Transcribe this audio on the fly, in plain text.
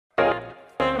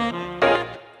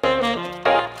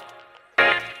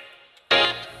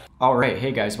All right,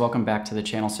 hey guys, welcome back to the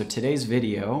channel. So today's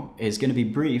video is going to be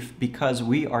brief because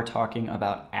we are talking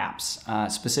about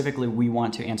apps. Specifically, we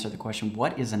want to answer the question,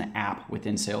 what is an app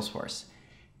within Salesforce?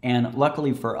 And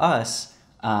luckily for us,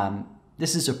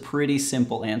 this is a pretty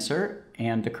simple answer.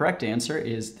 And the correct answer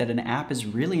is that an app is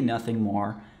really nothing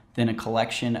more than a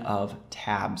collection of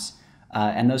tabs.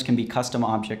 And those can be custom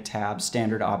object tabs,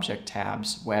 standard object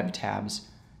tabs, web tabs,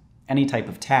 any type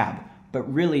of tab. But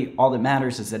really, all that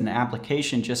matters is that an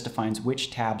application just defines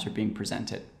which tabs are being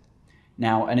presented.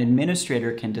 Now, an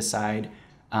administrator can decide,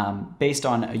 based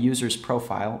on a user's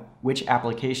profile, which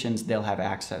applications they'll have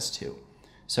access to.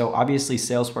 So obviously,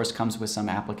 Salesforce comes with some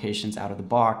applications out of the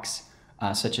box,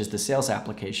 such as the sales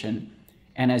application.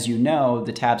 And as you know,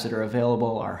 the tabs that are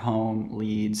available are home,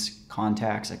 leads,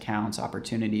 contacts, accounts,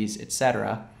 opportunities,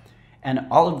 etc. And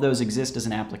all of those exist as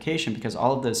an application because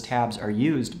all of those tabs are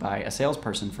used by a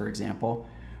salesperson, for example,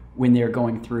 when they're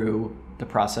going through the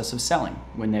process of selling,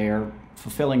 when they are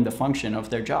fulfilling the function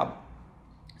of their job.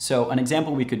 So an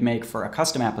example we could make for a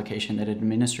custom application that an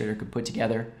administrator could put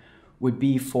together would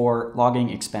be for logging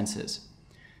expenses.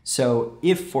 So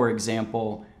if, for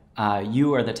example,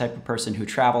 you are the type of person who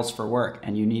travels for work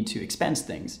and you need to expense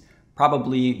things,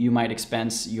 probably you might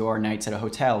expense your nights at a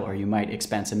hotel, or you might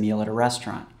expense a meal at a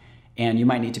restaurant. And you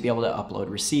might need to be able to upload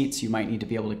receipts, you might need to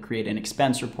be able to create an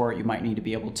expense report, you might need to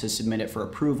be able to submit it for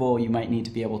approval, you might need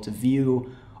to be able to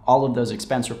view all of those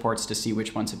expense reports to see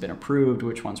which ones have been approved,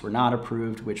 which ones were not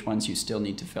approved, which ones you still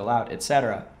need to fill out,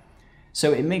 etc.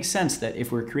 So it makes sense that if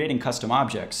we're creating custom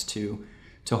objects to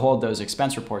hold those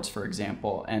expense reports, for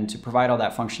example, and to provide all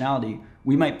that functionality,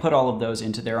 we might put all of those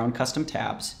into their own custom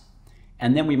tabs.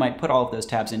 And then we might put all of those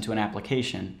tabs into an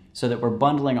application so that we're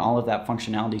bundling all of that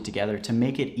functionality together to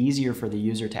make it easier for the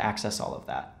user to access all of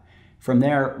that. From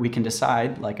there, we can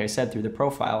decide, like I said, through the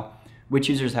profile, which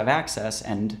users have access,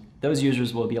 and those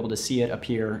users will be able to see it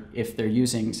appear if they're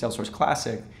using Salesforce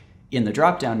Classic in the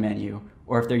drop-down menu,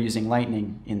 or if they're using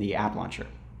Lightning in the app launcher.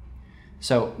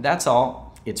 So that's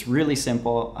all. It's really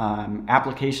simple.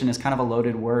 Application is kind of a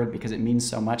loaded word because it means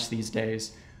so much these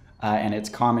days. And it's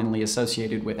commonly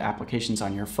associated with applications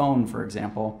on your phone, for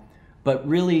example. But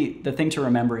really, the thing to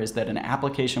remember is that an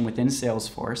application within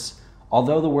Salesforce,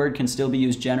 although the word can still be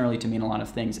used generally to mean a lot of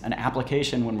things, an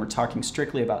application, when we're talking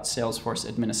strictly about Salesforce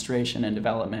administration and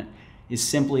development, is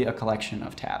simply a collection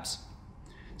of tabs.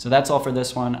 So that's all for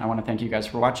this one. I want to thank you guys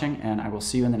for watching, and I will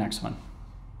see you in the next one.